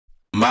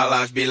My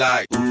life be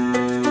like, yeah.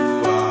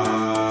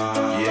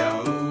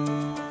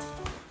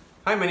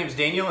 Hi, my name is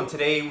Daniel, and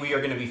today we are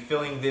going to be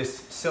filling this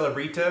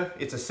Celebrita.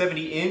 It's a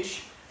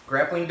 70-inch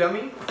grappling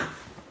dummy,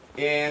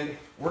 and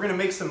we're going to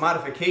make some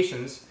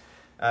modifications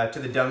to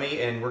the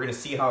dummy, and we're going to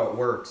see how it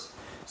works.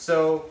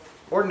 So,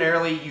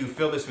 ordinarily, you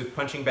fill this with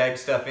punching bag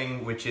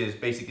stuffing, which is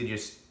basically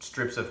just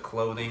strips of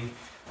clothing,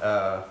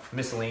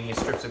 miscellaneous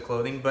strips of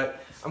clothing,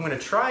 but I'm going to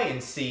try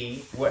and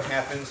see what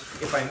happens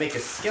if I make a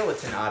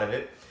skeleton out of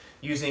it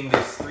using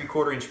this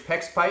 3/4-inch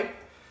PEX pipe.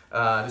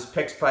 This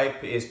PEX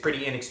pipe is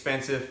pretty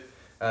inexpensive.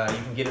 You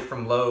can get it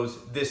from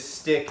Lowe's. This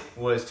stick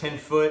was 10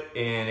 foot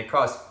and it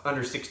cost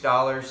under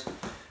 $6.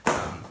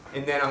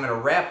 And then I'm going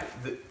to wrap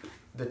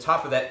the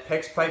top of that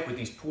PEX pipe with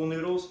these pool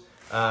noodles.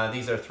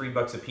 These are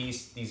 $3 a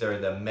piece. These are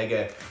the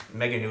mega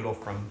noodle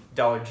from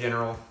Dollar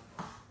General.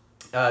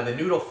 The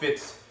noodle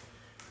fits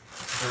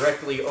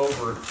directly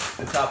over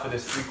the top of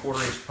this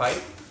 3/4-inch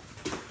pipe.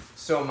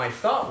 So my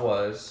thought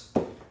was,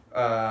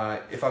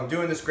 if I'm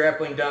doing this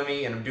grappling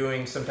dummy and I'm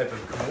doing some type of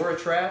Kimura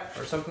trap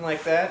or something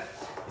like that,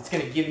 it's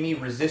going to give me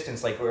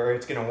resistance, like where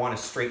it's going to want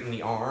to straighten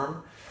the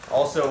arm.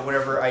 Also,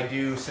 whenever I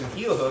do some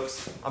heel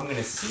hooks, I'm going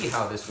to see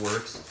how this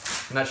works.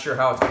 I'm not sure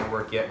how it's going to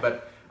work yet,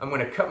 but I'm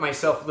going to cut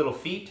myself little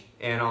feet,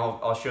 and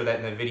I'll show that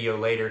in the video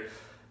later.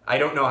 I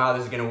don't know how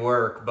this is going to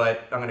work,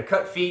 but I'm going to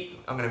cut feet.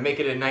 I'm going to make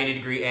it a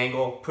 90-degree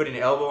angle, put an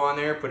elbow on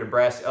there, put a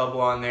brass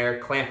elbow on there,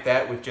 clamp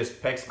that with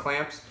just PEX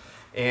clamps,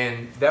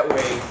 and that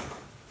way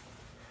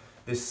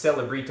this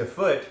Celebrita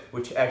foot,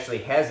 which actually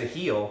has a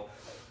heel,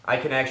 I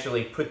can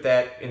actually put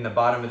that in the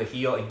bottom of the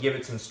heel and give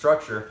it some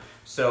structure.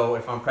 So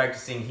if I'm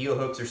practicing heel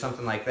hooks or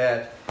something like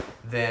that,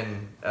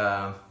 then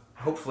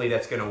hopefully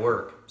that's going to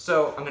work.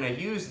 So I'm going to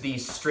use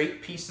these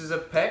straight pieces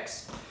of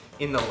PEX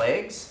in the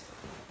legs.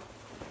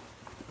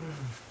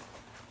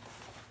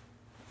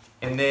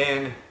 And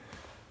then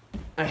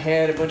I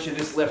had a bunch of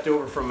this left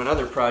over from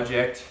another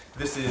project.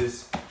 This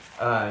is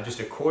just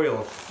a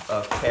coil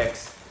of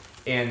PEX.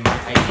 And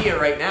my idea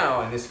right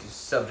now, and this is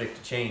subject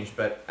to change,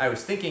 but I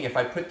was thinking if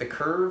I put the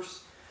curved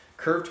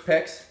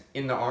PEX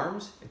in the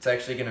arms, it's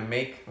actually going to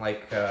make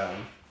like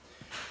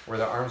where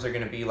the arms are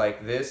going to be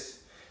like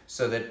this,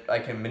 so that I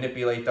can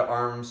manipulate the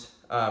arms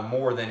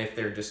more than if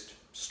they're just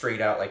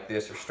straight out like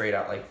this or straight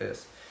out like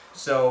this.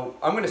 So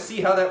I'm going to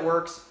see how that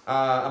works.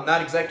 I'm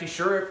not exactly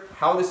sure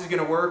how this is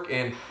going to work,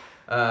 and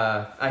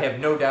I have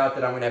no doubt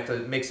that I'm going to have to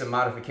make some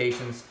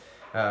modifications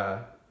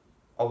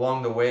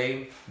along the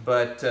way,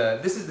 but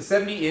this is the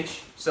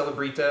 70-inch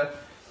Celebrita,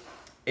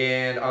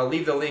 and I'll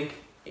leave the link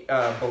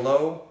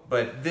below,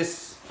 but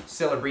this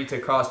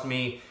Celebrita cost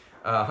me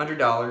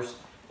 $100,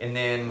 and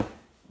then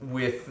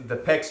with the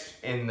PEX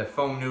and the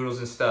foam noodles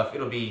and stuff,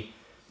 it'll be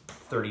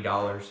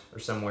 $30 or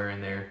somewhere in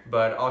there.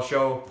 But I'll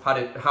show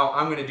how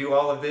I'm going to do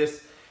all of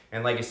this,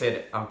 and like I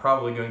said, I'm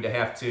probably going to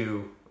have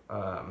to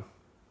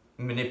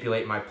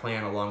manipulate my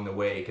plan along the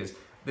way, because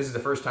this is the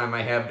first time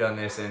I have done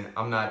this, and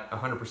I'm not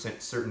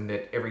 100% certain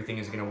that everything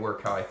is going to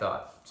work how I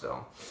thought.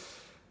 So,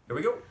 here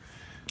we go.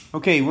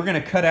 Okay, we're going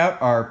to cut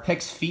out our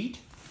PEX feet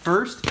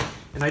first,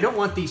 and I don't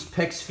want these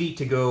PEX feet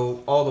to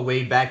go all the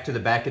way back to the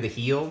back of the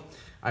heel.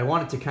 I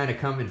want it to kind of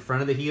come in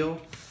front of the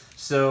heel.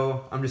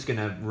 So, I'm just going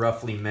to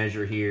roughly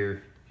measure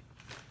here.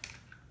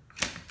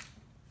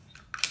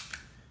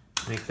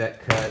 Make that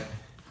cut.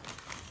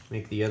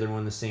 Make the other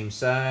one the same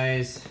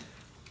size.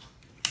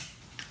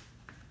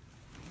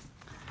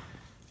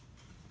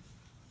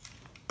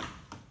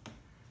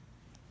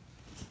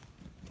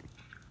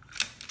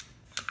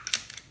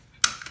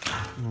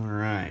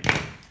 Alright,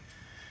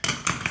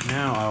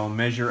 now I'll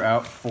measure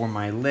out for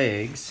my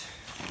legs.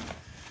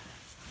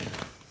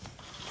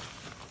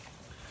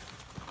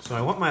 So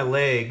I want my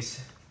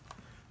legs,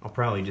 I'll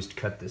probably just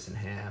cut this in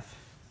half.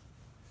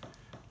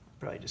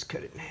 Probably just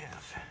cut it in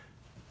half.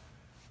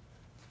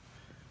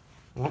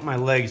 I want my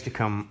legs to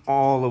come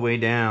all the way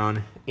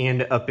down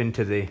and up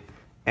into the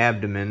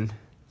abdomen.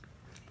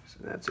 So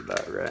that's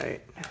about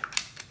right.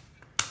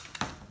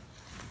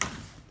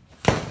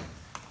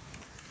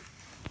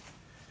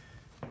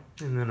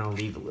 And then I'll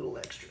leave a little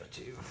extra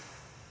too.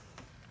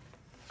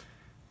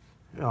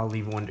 I'll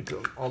leave one to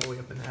go all the way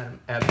up in the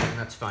abdomen,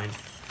 that's fine.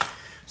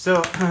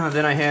 So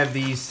then I have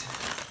these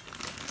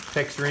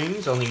PEX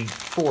rings, I'll need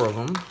 4 of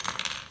them.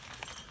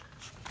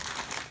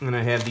 And then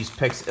I have these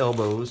PEX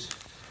elbows.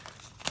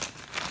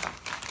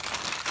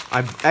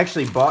 I've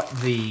actually bought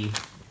the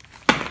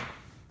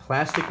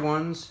plastic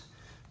ones,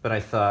 but I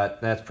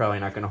thought that's probably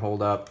not going to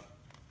hold up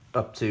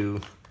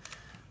to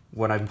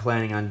what I'm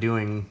planning on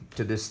doing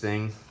to this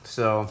thing.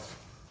 So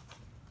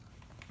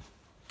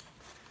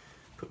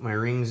put my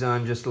rings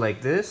on just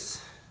like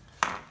this.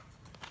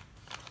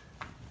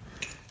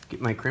 Get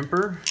my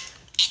crimper,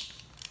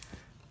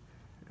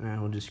 and I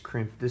will just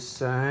crimp this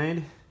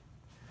side.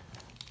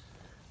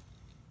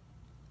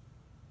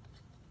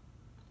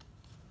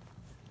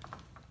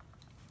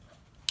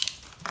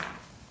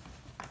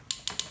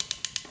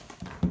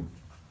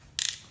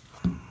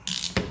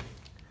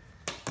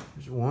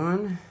 There's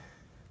one.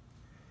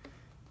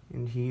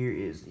 And here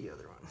is the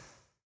other one.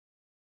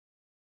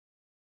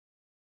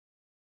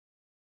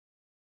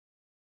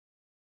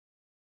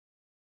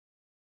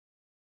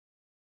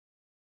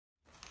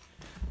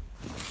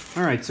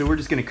 All right, so we're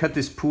just gonna cut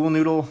this pool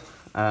noodle.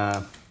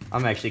 I'm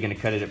actually gonna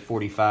cut it at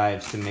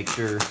 45s to make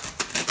sure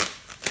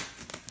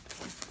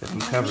that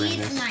I'm covering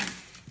this.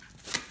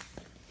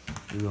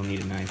 We will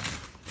need a knife.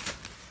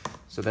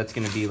 So that's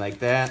gonna be like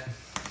that.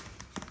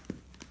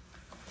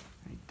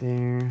 Right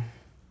there.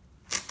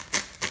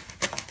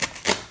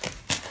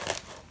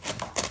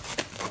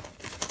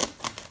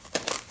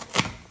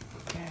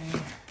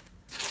 Okay.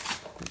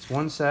 That's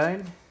one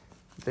side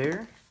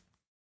there.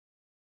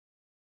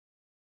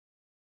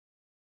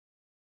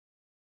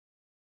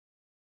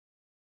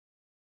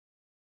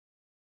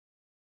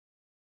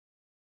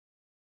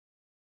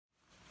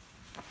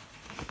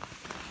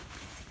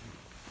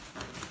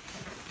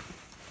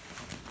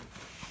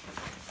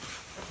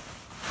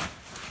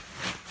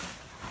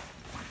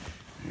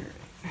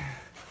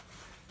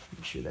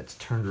 Make sure that's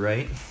turned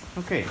right.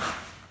 Okay.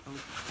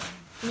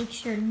 Make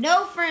sure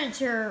no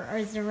furniture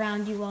is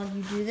around you while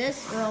you do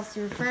this, or else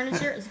your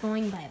furniture is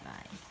going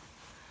bye-bye.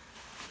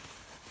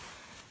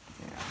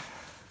 Yeah.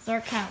 So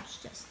our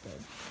couch just did.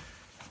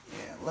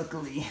 Yeah,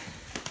 luckily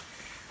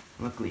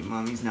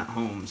Mommy's not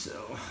home,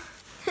 so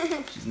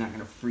she's not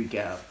gonna freak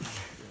out.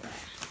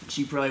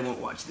 She probably won't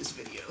watch this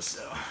video,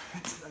 so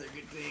that's another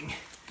good thing.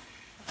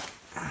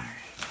 All right,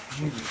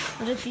 here we go.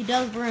 But if she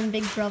does, we're in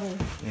big trouble.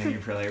 Yeah,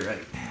 you're probably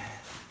right.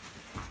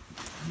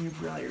 You're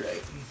probably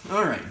right.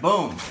 All right,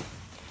 boom.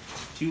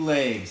 2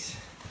 legs.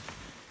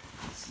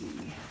 Let's see.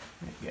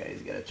 That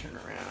guy's got to turn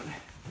around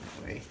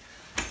that way.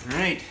 All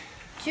right.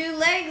 2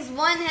 legs,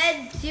 1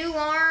 head, 2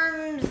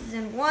 arms,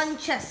 and 1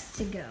 chest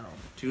to go.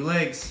 2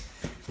 legs.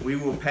 We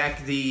will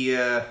pack the,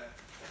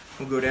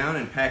 we'll go down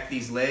and pack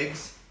these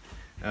legs.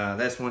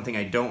 That's one thing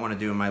I don't want to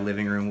do in my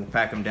living room. We'll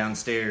pack them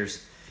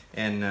downstairs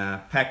and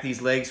pack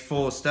these legs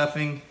full of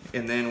stuffing,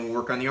 and then we'll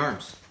work on the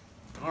arms.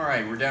 All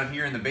right, we're down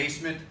here in the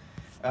basement.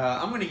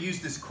 I'm going to use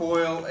this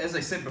coil. As I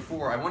said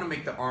before, I want to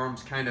make the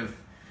arms kind of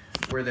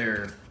where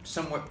they're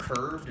somewhat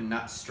curved and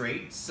not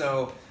straight.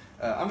 So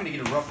I'm going to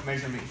get a rough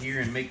measurement here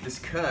and make this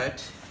cut.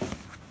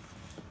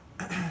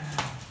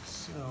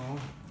 So I'm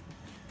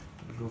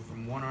going to go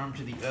from one arm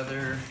to the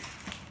other.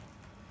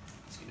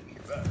 It's going to be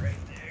about right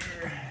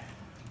there.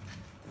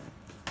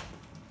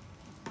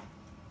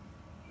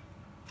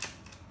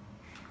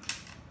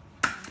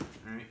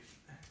 All right.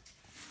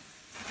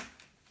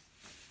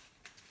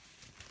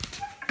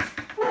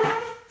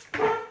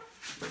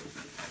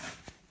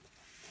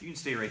 You can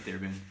stay right there,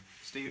 Ben.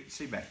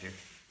 Stay back there.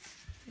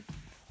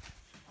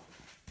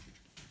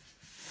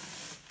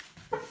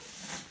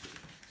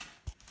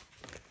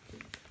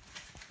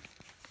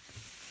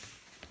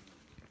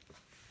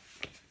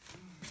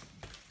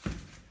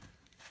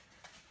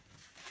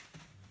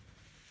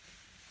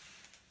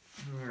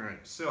 All right,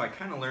 so I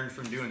kind of learned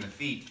from doing the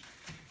feet.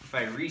 If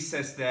I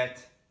recess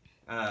that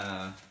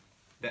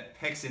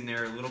pecs in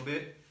there a little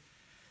bit,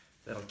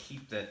 that'll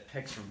keep that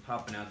pecs from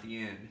popping out the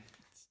end.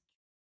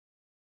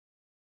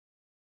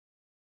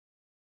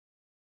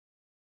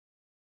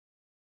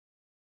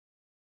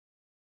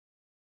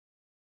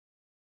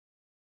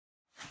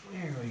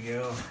 There we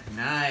go.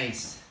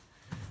 Nice.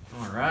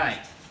 All right.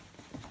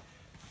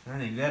 I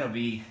think that'll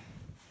be...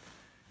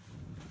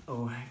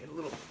 Oh, I got a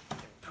little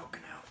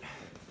poking out.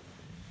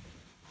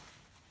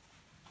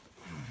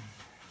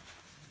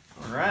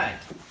 All right.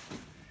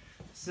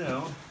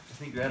 So, I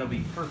think that'll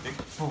be perfect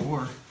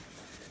for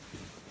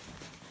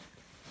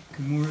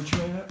Kimura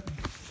trap.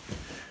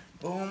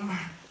 Boom.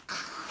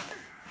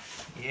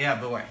 Yeah,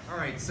 boy. All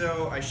right,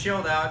 so I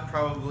shelled out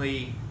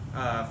probably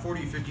 40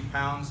 or 50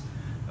 pounds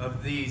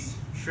of these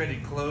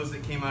shredded clothes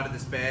that came out of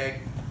this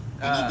bag.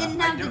 And you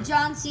didn't have the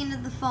John Cena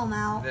of the foam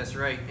out. That's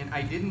right, and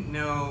I didn't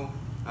know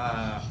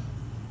how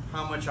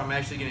much I'm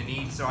actually going to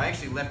need, so I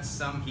actually left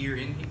some here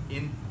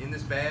in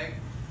this bag.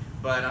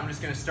 But I'm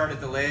just going to start at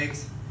the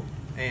legs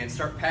and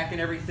start packing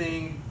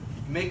everything.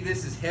 Make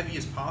this as heavy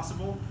as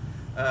possible.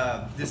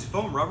 This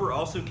foam rubber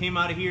also came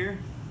out of here,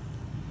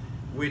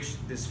 which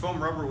this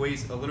foam rubber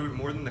weighs a little bit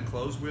more than the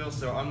clothes will,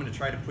 so I'm going to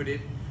try to put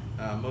it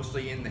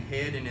mostly in the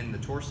head and in the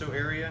torso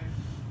area.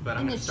 But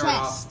I'm going to start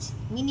off.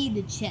 We need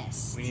the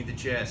chest. We need the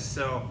chest.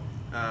 So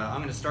I'm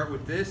going to start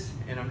with this,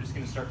 and I'm just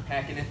going to start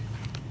packing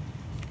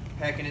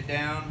it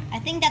down. I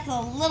think that's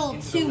a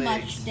little too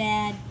much,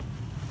 Dad.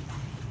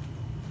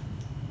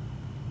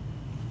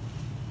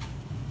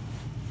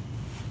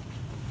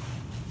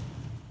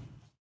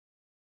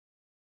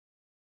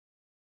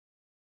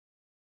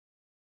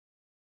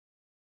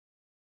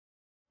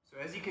 So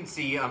as you can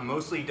see, I'm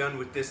mostly done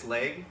with this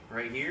leg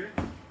right here,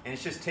 and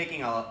it's just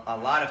taking a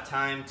lot of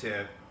time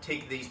to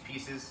take these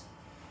pieces,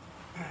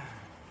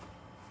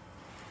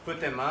 put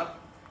them up,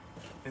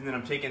 and then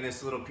I'm taking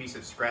this little piece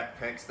of scrap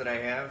pecs that I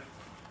have,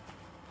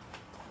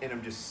 and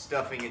I'm just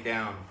stuffing it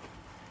down,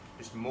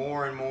 just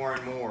more and more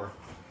and more.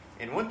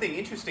 And one thing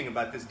interesting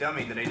about this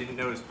dummy that I didn't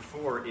notice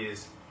before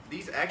is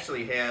these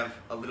actually have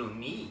a little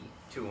knee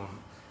to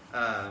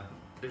them.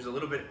 There's a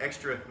little bit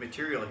extra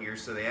material here,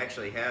 so they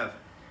actually have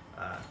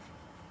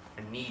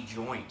a knee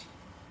joint,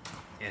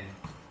 and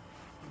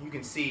you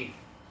can see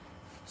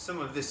some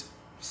of this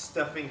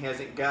stuffing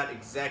hasn't got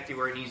exactly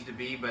where it needs to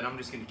be, but I'm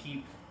just gonna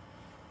keep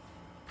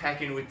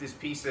packing with this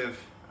piece of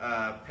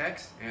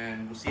pecs,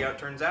 and we'll see how it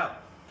turns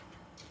out.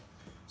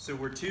 So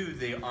we're to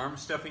the arm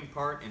stuffing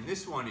part, and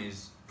this one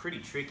is pretty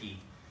tricky.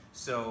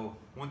 So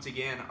once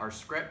again, our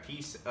scrap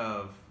piece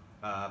of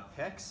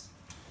pecs,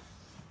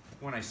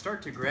 when I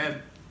start to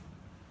grab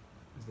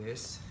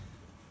this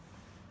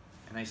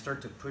and I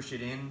start to push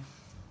it in,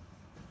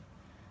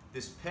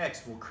 this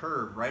pecs will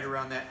curve right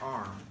around that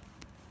arm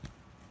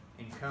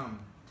and come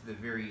to the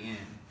very end.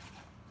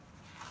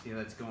 See how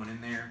that's going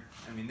in there?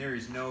 I mean, there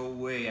is no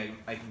way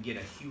I can get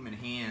a human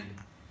hand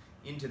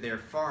into there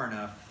far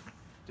enough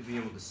to be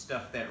able to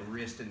stuff that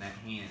wrist and that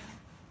hand.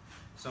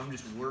 So I'm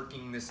just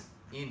working this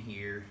in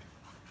here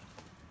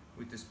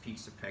with this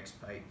piece of PEX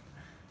pipe.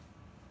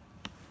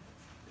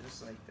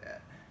 Just like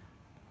that.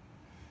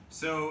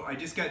 So I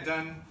just got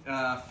done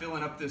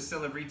filling up this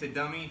Celebrita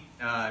dummy.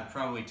 It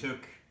probably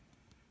took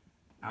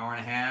an hour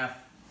and a half.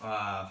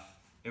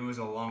 It was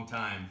a long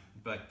time,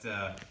 but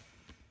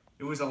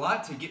it was a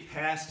lot to get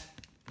past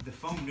the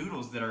foam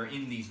noodles that are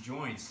in these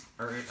joints,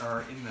 or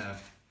are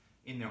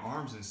in the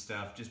arms and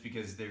stuff, just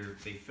because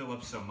they fill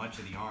up so much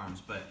of the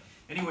arms. But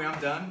anyway, I'm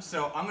done.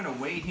 So I'm gonna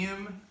weigh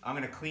him. I'm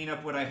gonna clean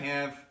up what I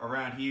have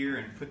around here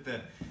and put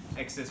the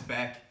excess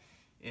back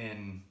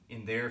in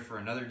there for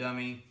another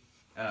dummy,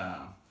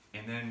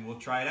 and then we'll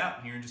try it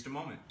out here in just a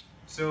moment.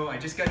 So I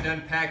just got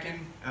done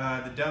packing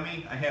the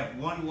dummy. I have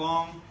one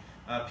long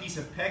piece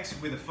of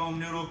PEX with a foam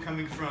noodle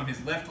coming from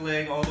his left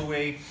leg all the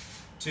way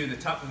to the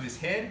top of his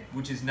head,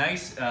 which is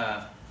nice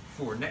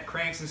for neck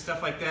cranks and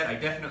stuff like that. I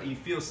definitely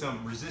feel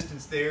some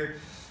resistance there.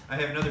 I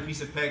have another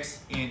piece of PEX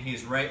in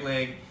his right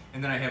leg,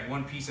 and then I have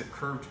one piece of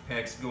curved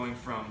PEX going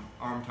from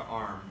arm to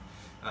arm.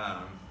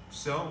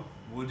 So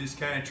we'll just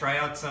kind of try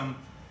out some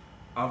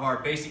of our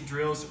basic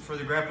drills for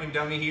the grappling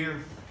dummy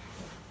here.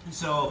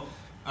 So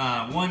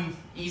one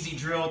easy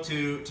drill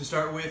to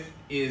start with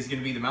is going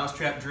to be the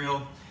mousetrap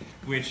drill,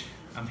 which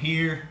I'm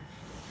here.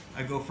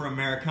 I go for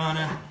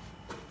Americana.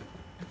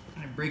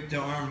 I break the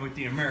arm with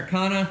the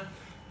Americana.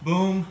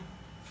 Boom.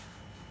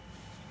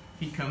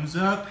 He comes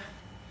up.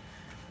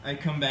 I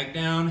come back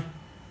down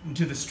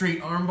into the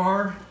straight arm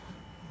bar.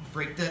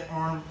 Break that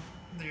arm.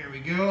 There we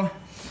go.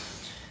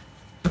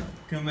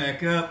 Come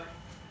back up.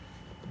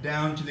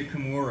 Down to the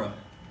Kimura.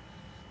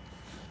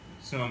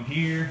 So I'm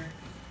here.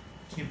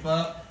 Hip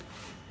up.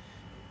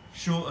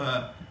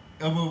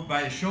 Elbow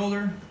by the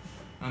shoulder.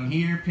 I'm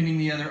here pinning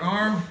the other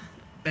arm.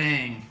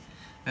 Bang.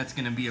 That's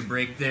going to be a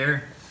break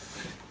there.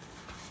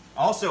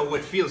 Also,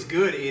 what feels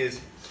good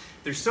is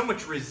there's so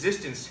much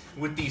resistance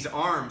with these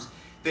arms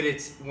that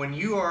it's, when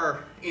you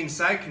are in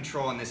side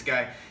control on this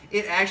guy,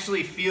 it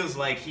actually feels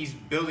like he's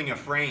building a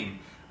frame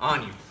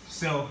on you.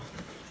 So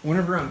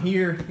whenever I'm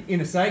here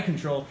in a side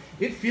control,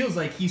 it feels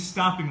like he's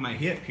stopping my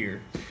hip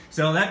here.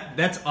 So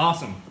that's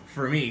awesome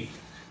for me.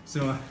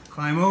 So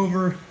climb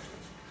over,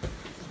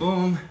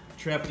 boom,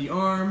 trap the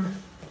arm,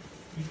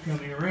 keep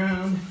coming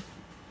around,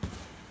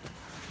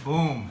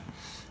 boom,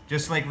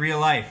 just like real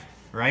life,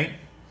 right?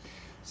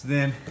 So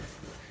then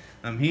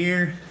I'm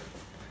here,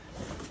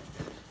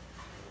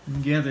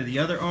 gather the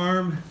other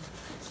arm,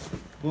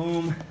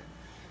 boom,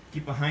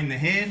 get behind the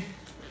head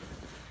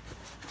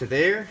to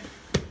there,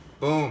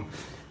 boom,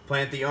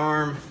 plant the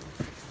arm,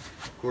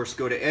 of course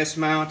go to S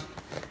mount.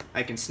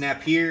 I can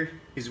snap here,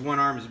 his one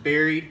arm is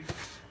buried,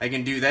 I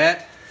can do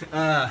that.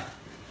 I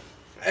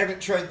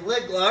haven't tried the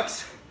leg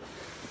locks,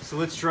 so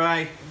let's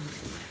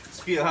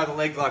feel how the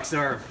leg locks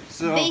are.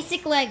 So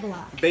basic leg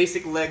lock.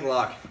 Basic leg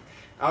lock.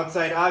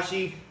 Outside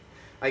ashi,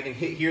 I can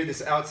hit here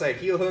this outside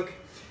heel hook.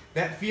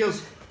 That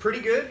feels pretty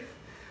good.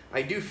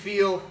 I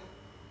feel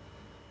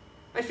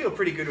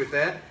pretty good with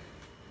that.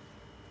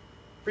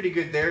 Pretty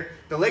good there.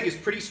 The leg is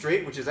pretty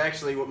straight, which is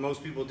actually what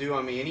most people do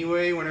on me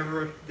anyway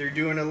whenever they're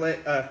doing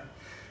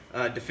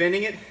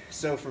defending it.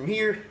 So from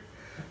here,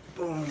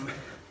 boom,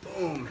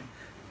 boom.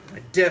 I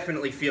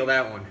definitely feel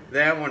that one.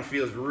 That one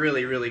feels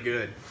really, really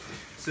good.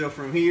 So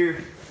from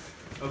here,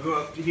 I'll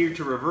go up to here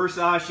to reverse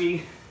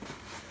ashi.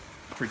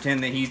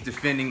 Pretend that he's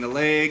defending the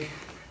leg.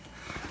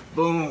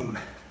 Boom.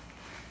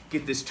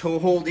 Get this toe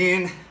hold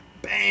in.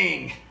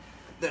 Bang.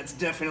 That's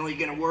definitely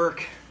gonna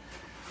work.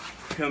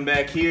 Come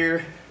back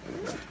here.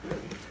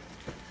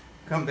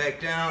 Come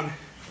back down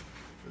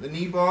for the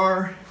knee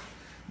bar.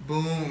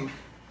 Boom.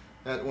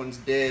 That one's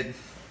dead.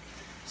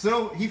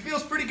 So he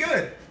feels pretty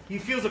good. He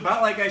feels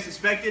about like I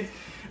suspected.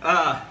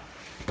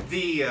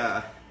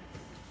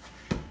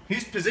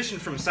 His position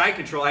from side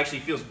control actually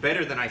feels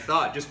better than I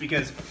thought, just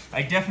because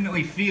I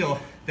definitely feel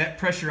that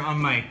pressure on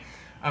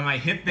my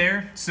hip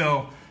there.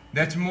 So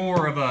that's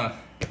more of a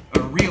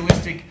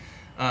realistic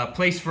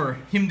place for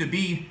him to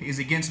be, is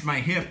against my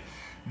hip,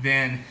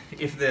 than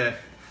if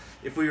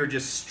we were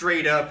just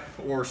straight up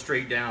or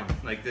straight down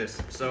like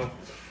this. So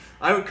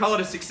I would call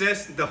it a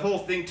success. The whole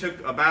thing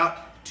took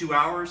about 2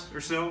 hours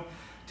or so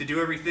to do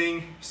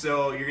everything.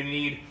 So you're gonna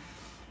need,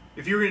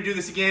 if you were gonna do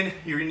this again,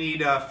 you're gonna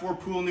need 4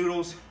 pool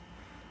noodles,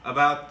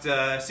 about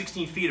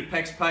 16 feet of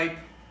PEX pipe,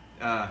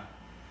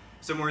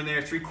 somewhere in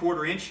there,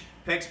 3/4 inch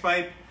PEX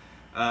pipe,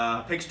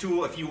 PEX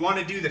tool. If you want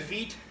to do the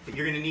feet,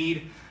 you're going to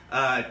need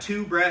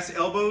 2 brass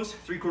elbows,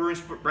 3/4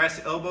 inch brass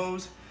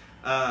elbows,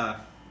 and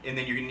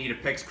then you're going to need a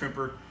PEX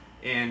crimper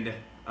and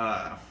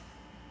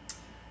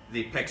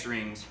the PEX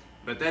rings.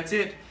 But that's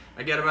it.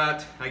 I have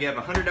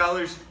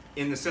 $100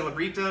 in the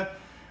Celebrita.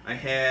 I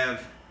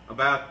have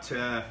about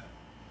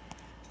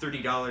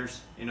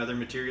 $30 in other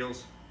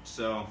materials.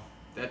 So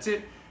that's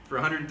it. For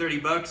 130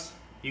 bucks,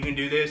 you can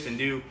do this and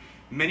do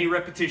many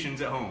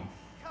repetitions at home.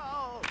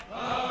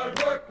 Hard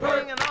work,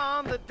 banging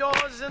on the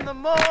doors in the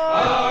morning.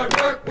 Hard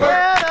work,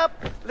 get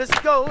up, let's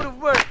go to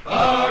work.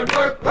 Hard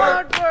work,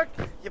 hard work.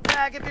 You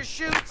bag up your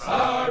shoes.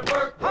 Hard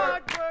work,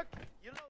 hard work.